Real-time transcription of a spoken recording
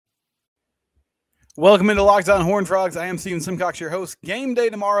Welcome into Locked On Horned Frogs. I am Steven Simcox, your host. Game day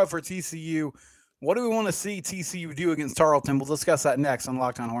tomorrow for TCU. What do we want to see TCU do against Tarleton? We'll discuss that next on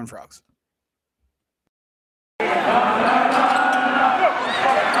Locked On Horned Frogs.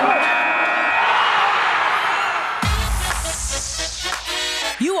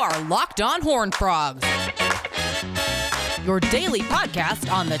 You are Locked On Horned Frogs, your daily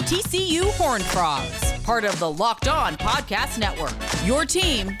podcast on the TCU Horned Frogs, part of the Locked On Podcast Network, your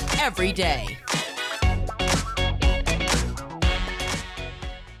team every day.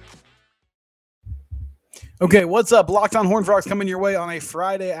 Okay, what's up? Locked On Horned Frogs coming your way on a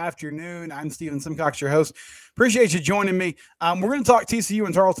Friday afternoon. I'm Steven Simcox, your host. Appreciate you joining me. We're going to talk TCU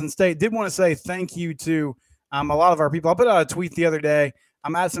and Tarleton State. Did want to say thank you to a lot of our people. I put out a tweet the other day.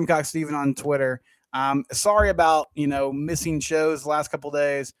 I'm at Simcox Steven on Twitter. Sorry about, missing shows the last couple of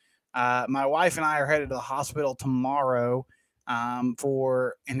days. My wife and I are headed to the hospital tomorrow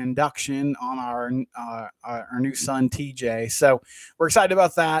for an induction on our new son, TJ. So we're excited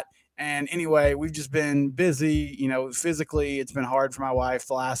about that. And anyway, we've just been busy, physically. It's been hard for my wife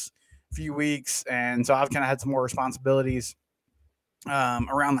the last few weeks. And so I've kind of had some more responsibilities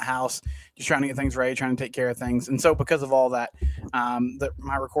around the house, just trying to get things ready, trying to take care of things. And so because of all that,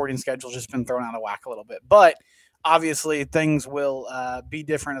 my recording schedule's just been thrown out of whack a little bit. But obviously things will be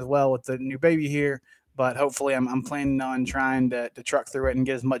different as well with the new baby here. But hopefully I'm planning on trying to truck through it and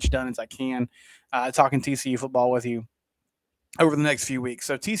get as much done as I can, talking TCU football with you over the next few weeks.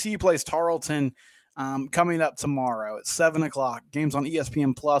 So TCU plays Tarleton coming up tomorrow at 7 o'clock. Game's on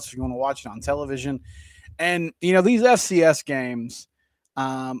ESPN Plus if you want to watch it on television. And, these FCS games,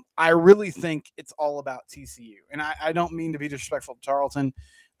 I really think it's all about TCU. And I don't mean to be disrespectful to Tarleton.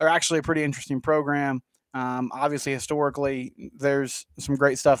 They're actually a pretty interesting program. Obviously, historically, there's some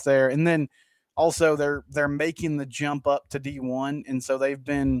great stuff there. And then also they're making the jump up to D1. And so they've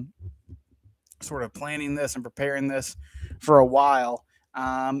been sort of planning this and preparing this for a while.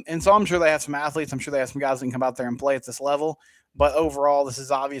 And so I'm sure they have some athletes. I'm sure they have some guys that can come out there and play at this level. But overall, this is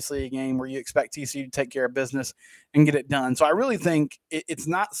obviously a game where you expect TCU to take care of business and get it done. So I really think it's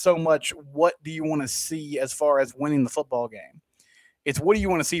not so much what do you want to see as far as winning the football game. It's what do you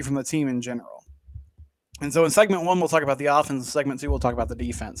want to see from the team in general. And so in segment one, we'll talk about the offense. In segment two, we'll talk about the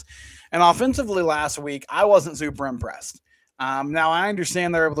defense. And offensively last week, I wasn't super impressed. Now, I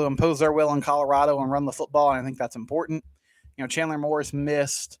understand they're able to impose their will on Colorado and run the football, and I think that's important. Chandler Morris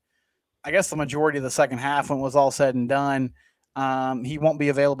missed, I guess, the majority of the second half when it was all said and done. He won't be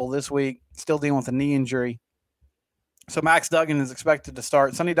available this week, still dealing with a knee injury. So Max Duggan is expected to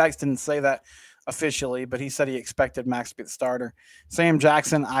start. Sonny Dykes didn't say that officially, but he said he expected Max to be the starter. Sam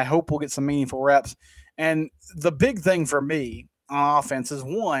Jackson, I hope will get some meaningful reps. And the big thing for me on offense is,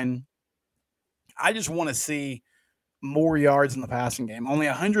 one, I just want to see more yards in the passing game. Only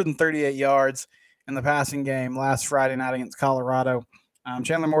 138 yards in the passing game last Friday night against Colorado.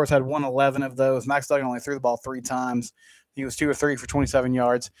 Chandler Morris had 111 of those. Max Duggan only threw the ball 3 times. He was 2 of 3 for 27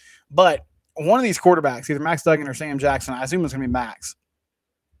 yards. But one of these quarterbacks, either Max Duggan or Sam Jackson, I assume it's going to be Max,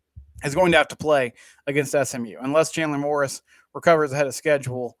 is going to have to play against SMU. Unless Chandler Morris recovers ahead of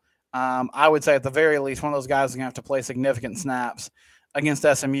schedule, I would say at the very least one of those guys is going to have to play significant snaps against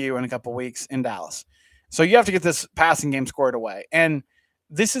SMU in a couple weeks in Dallas. So you have to get this passing game squared away. And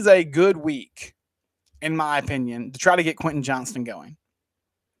this is a good week, in my opinion, to try to get Quentin Johnston going.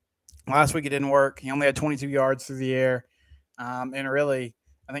 Last week it didn't work. He only had 22 yards through the air. And really,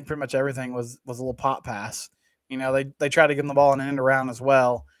 I think pretty much everything was a little pop pass. They tried to give him the ball in an end around as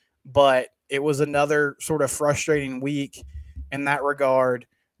well. But it was another sort of frustrating week in that regard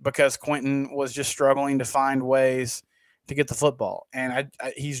because Quentin was just struggling to find ways to get the football. And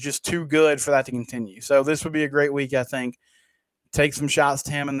he's just too good for that to continue. So this would be a great week, I think. Take some shots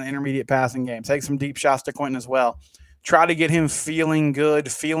to him in the intermediate passing game. Take some deep shots to Quentin as well. Try to get him feeling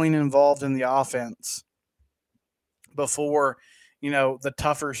good, feeling involved in the offense before, the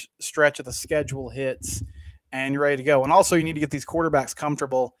tougher stretch of the schedule hits and you're ready to go. And also you need to get these quarterbacks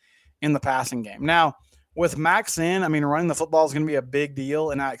comfortable in the passing game. Now, with Max running the football is going to be a big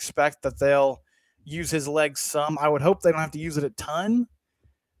deal, and I expect that they'll use his legs some. I would hope they don't have to use it a ton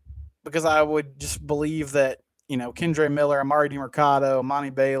because I would just believe that, Kendre Miller, Amari DiMercado, Amani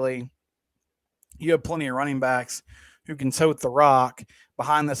Bailey, you have plenty of running backs who can tote the rock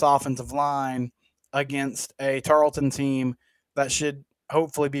behind this offensive line against a Tarleton team that should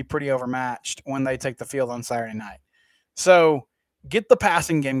hopefully be pretty overmatched when they take the field on Saturday night. So get the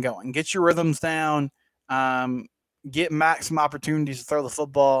passing game going. Get your rhythms down. Get Max some opportunities to throw the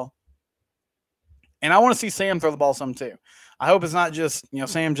football. And I want to see Sam throw the ball some too. I hope it's not just,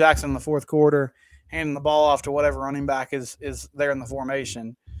 Sam Jackson in the fourth quarter handing the ball off to whatever running back is there in the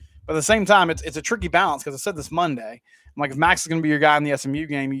formation. But at the same time, it's a tricky balance because I said this Monday. I'm like, if Max is going to be your guy in the SMU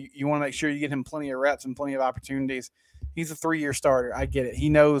game, you want to make sure you get him plenty of reps and plenty of opportunities. He's a 3-year starter. I get it. He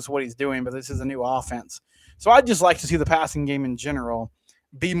knows what he's doing, but this is a new offense. So I'd just like to see the passing game in general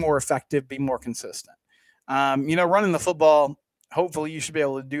be more effective, be more consistent. Running the football, hopefully you should be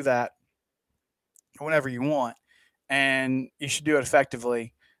able to do that whenever you want, and you should do it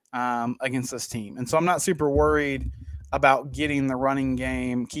effectively against this team. And so I'm not super worried about getting the running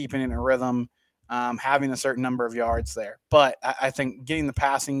game, keeping it in a rhythm, having a certain number of yards there. But I think getting the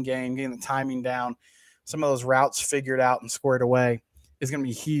passing game, getting the timing down, some of those routes figured out and squared away is going to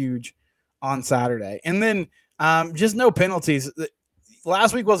be huge on Saturday. And then just no penalties.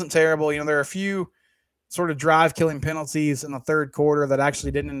 Last week wasn't terrible. There are a few sort of drive-killing penalties in the third quarter that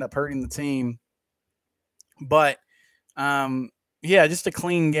actually didn't end up hurting the team. But, just a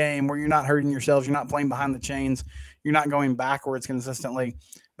clean game where you're not hurting yourselves, you're not playing behind the chains, you're not going backwards consistently.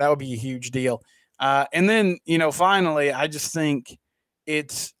 That would be a huge deal. And then, finally, I just think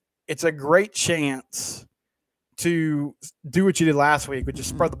it's a great chance to do what you did last week, which is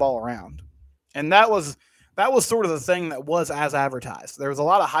spread the ball around. And that was sort of the thing that was as advertised. There was a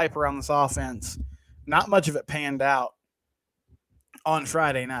lot of hype around this offense. Not much of it panned out on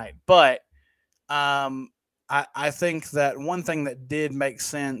Friday night. But I think that one thing that did make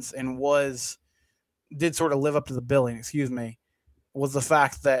sense and did sort of live up to the billing, was the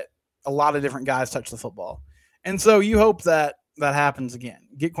fact that a lot of different guys touch the football. And so you hope that happens again.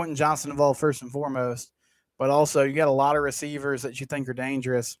 Get Quentin Johnston involved first and foremost, but also you got a lot of receivers that you think are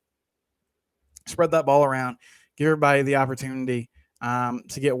dangerous. Spread that ball around, give everybody the opportunity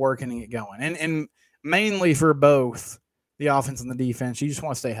to get working and get going. And mainly for both the offense and the defense, you just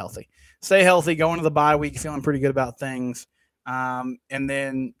want to stay healthy. Stay healthy, go into the bye week feeling pretty good about things, and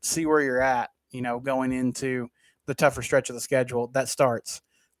then see where you're at, going into the tougher stretch of the schedule that starts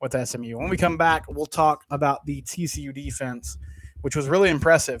with SMU. When we come back, we'll talk about the TCU defense, which was really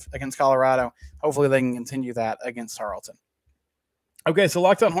impressive against Colorado. Hopefully they can continue that against Tarleton. Okay, so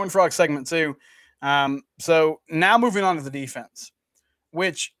Locked On Horned Frogs segment 2. So now moving on to the defense,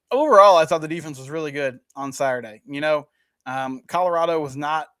 which overall I thought the defense was really good on Saturday. Colorado was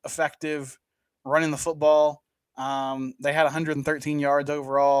not effective running the football. They had 113 yards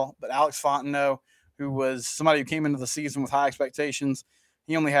overall, but Alex Fontenot, who was somebody who came into the season with high expectations,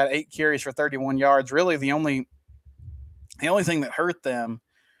 he only had 8 carries for 31 yards. Really, the only thing that hurt them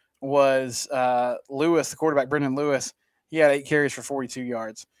was Lewis, the quarterback, Brendan Lewis. He had 8 carries for 42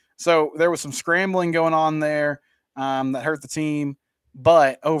 yards. So there was some scrambling going on there that hurt the team.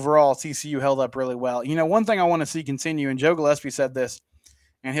 But overall, TCU held up really well. One thing I want to see continue, and Joe Gillespie said this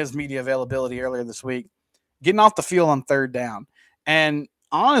in his media availability earlier this week, getting off the field on third down. And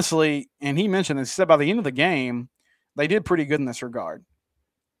honestly, and he mentioned this, he said by the end of the game, they did pretty good in this regard.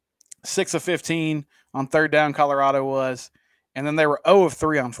 6 of 15 on third down, Colorado was. And then they were 0 of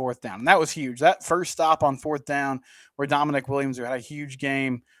 3 on fourth down. And that was huge. That first stop on fourth down where Dominic Williams, who had a huge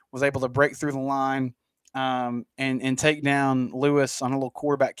game, was able to break through the line and take down Lewis on a little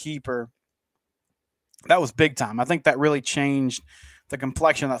quarterback keeper. That was big time. I think that really changed the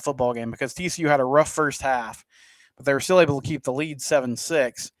complexion of that football game because TCU had a rough first half, but they were still able to keep the lead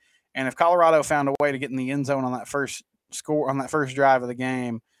 7-6. And if Colorado found a way to get in the end zone on that first drive of the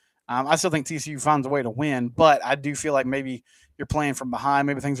game, I still think TCU finds a way to win, but I do feel like maybe you're playing from behind.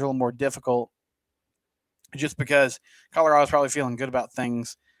 Maybe things are a little more difficult just because Colorado's probably feeling good about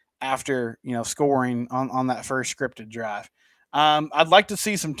things after, scoring on that first scripted drive. I'd like to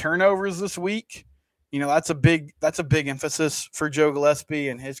see some turnovers this week. That's a big emphasis for Joe Gillespie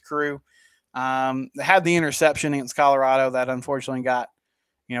and his crew. They had the interception against Colorado that unfortunately got,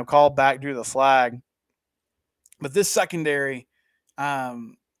 called back due to the flag. But this secondary,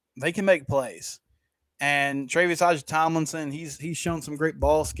 they can make plays. And Travis Hodge-Tomlinson, he's shown some great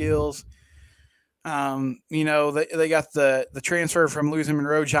ball skills. They got the transfer from Louisiana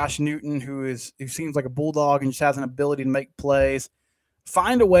Monroe, Josh Newton, who seems like a bulldog and just has an ability to make plays.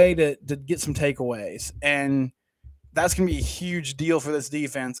 Find a way to get some takeaways, and that's going to be a huge deal for this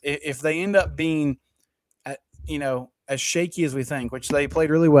defense. If they end up being, as shaky as we think, which they played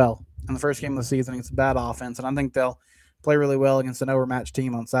really well in the first game of the season against a bad offense, and I think they'll play really well against an overmatched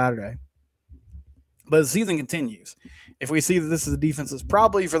team on Saturday. But the season continues. If we see that this is a defense that's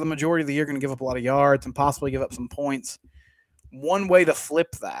probably for the majority of the year going to give up a lot of yards and possibly give up some points, one way to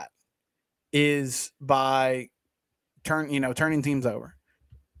flip that is by turning teams over,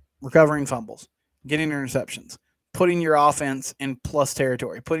 recovering fumbles, getting interceptions, putting your offense in plus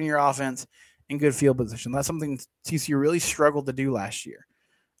territory, putting your offense in good field position. That's something TCU really struggled to do last year.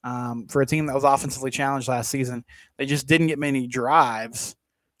 For a team that was offensively challenged last season, they just didn't get many drives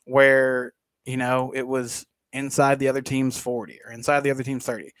where, it was inside the other team's 40 or inside the other team's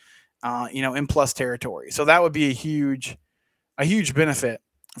 30, in plus territory. So that would be a huge benefit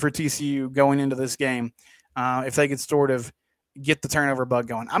for TCU going into this game if they could sort of get the turnover bug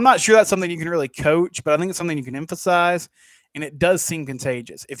going. I'm not sure that's something you can really coach, but I think it's something you can emphasize, and it does seem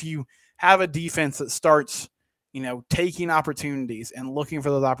contagious. If you have a defense that starts, taking opportunities and looking for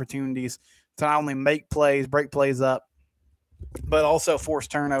those opportunities to not only make plays, break plays up, but also force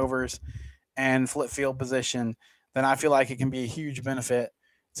turnovers and flip field position, then I feel like it can be a huge benefit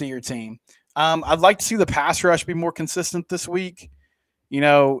to your team. I'd like to see the pass rush be more consistent this week.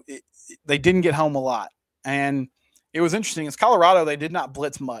 They didn't get home a lot. And it was interesting. It's Colorado. They did not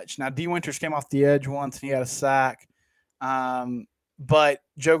blitz much. Now, D. Winters came off the edge once, and he had a sack. But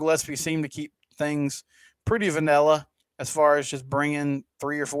Joe Gillespie seemed to keep things pretty vanilla as far as just bringing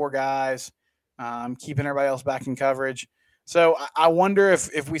 3 or 4 guys, keeping everybody else back in coverage. So I wonder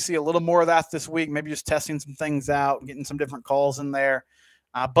if we see a little more of that this week, maybe just testing some things out, getting some different calls in there.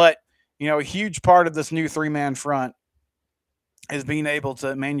 But a huge part of this new 3-man front is being able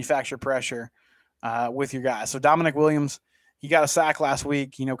to manufacture pressure with your guys. So Dominic Williams, he got a sack last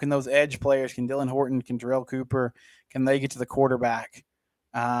week. Can those edge players, can Dylan Horton, can Terrell Cooper, can they get to the quarterback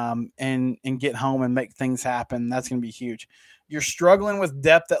and get home and make things happen? That's going to be huge. You're struggling with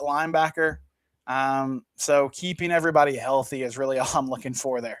depth at linebacker. So keeping everybody healthy is really all I'm looking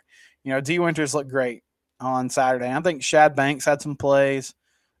for there. D. Winters looked great on Saturday. I think Shad Banks had some plays.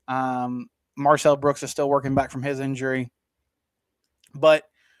 Marcel Brooks is still working back from his injury. But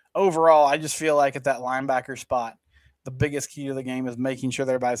overall, I just feel like at that linebacker spot, the biggest key to the game is making sure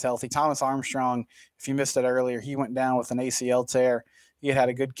that everybody's healthy. Thomas Armstrong, if you missed it earlier, he went down with an ACL tear. He had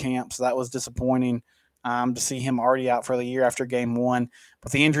a good camp, so that was disappointing to see him already out for the year after game 1.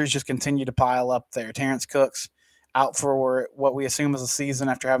 But the injuries just continue to pile up there. Terrence Cook's out for what we assume is a season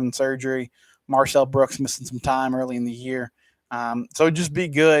after having surgery. Marcel Brooks missing some time early in the year. So it'd just be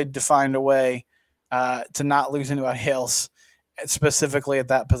good to find a way to not lose anybody else, specifically at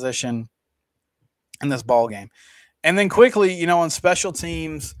that position in this ball game. And then quickly, on special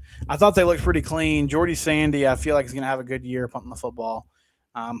teams, I thought they looked pretty clean. Jordy Sandy, I feel like he's going to have a good year punting the football.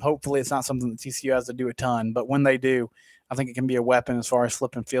 Hopefully it's not something that TCU has to do a ton, but when they do, I think it can be a weapon as far as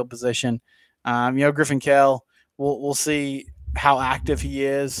flipping field position. Griffin Kell, we'll see how active he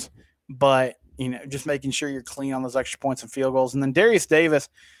is, but, just making sure you're clean on those extra points and field goals. And then Darius Davis,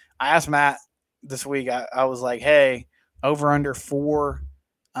 I asked Matt this week, I was like, hey, over under 4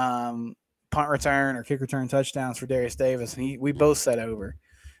 punt return or kick return touchdowns for Darius Davis. And we both said over,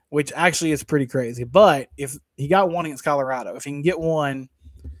 which actually is pretty crazy. But if he got 1 against Colorado, if he can get 1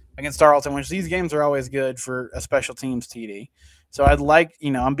 against Tarleton, which these games are always good for a special teams TD. So I'd like,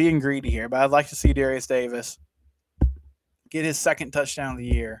 I'm being greedy here, but I'd like to see Darius Davis get his 2nd touchdown of the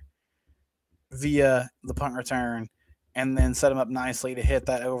year via the punt return and then set him up nicely to hit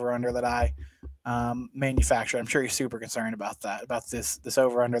that over-under that I manufactured. I'm sure he's super concerned about that, about this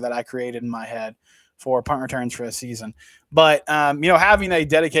over-under that I created in my head for punt returns for the season. But, having a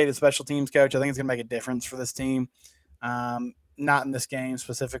dedicated special teams coach, I think it's going to make a difference for this team. Not in this game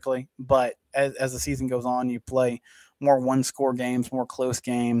specifically, but as the season goes on, you play more one-score games, more close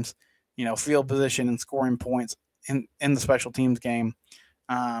games, field position and scoring points in the special teams game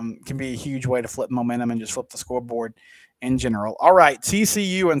can be a huge way to flip momentum and just flip the scoreboard in general. All right,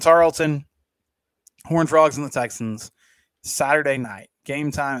 TCU and Tarleton, Horned Frogs and the Texans, Saturday night.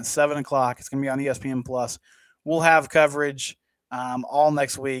 Game time at 7 o'clock. It's going to be on ESPN+. We'll have coverage all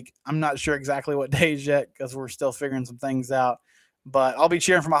next week. I'm not sure exactly what days yet because we're still figuring some things out. But I'll be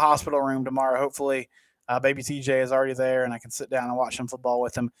cheering from a hospital room tomorrow. Hopefully, baby TJ is already there and I can sit down and watch some football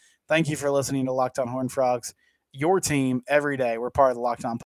with him. Thank you for listening to Locked On Horned Frogs, your team every day. We're part of the Locked On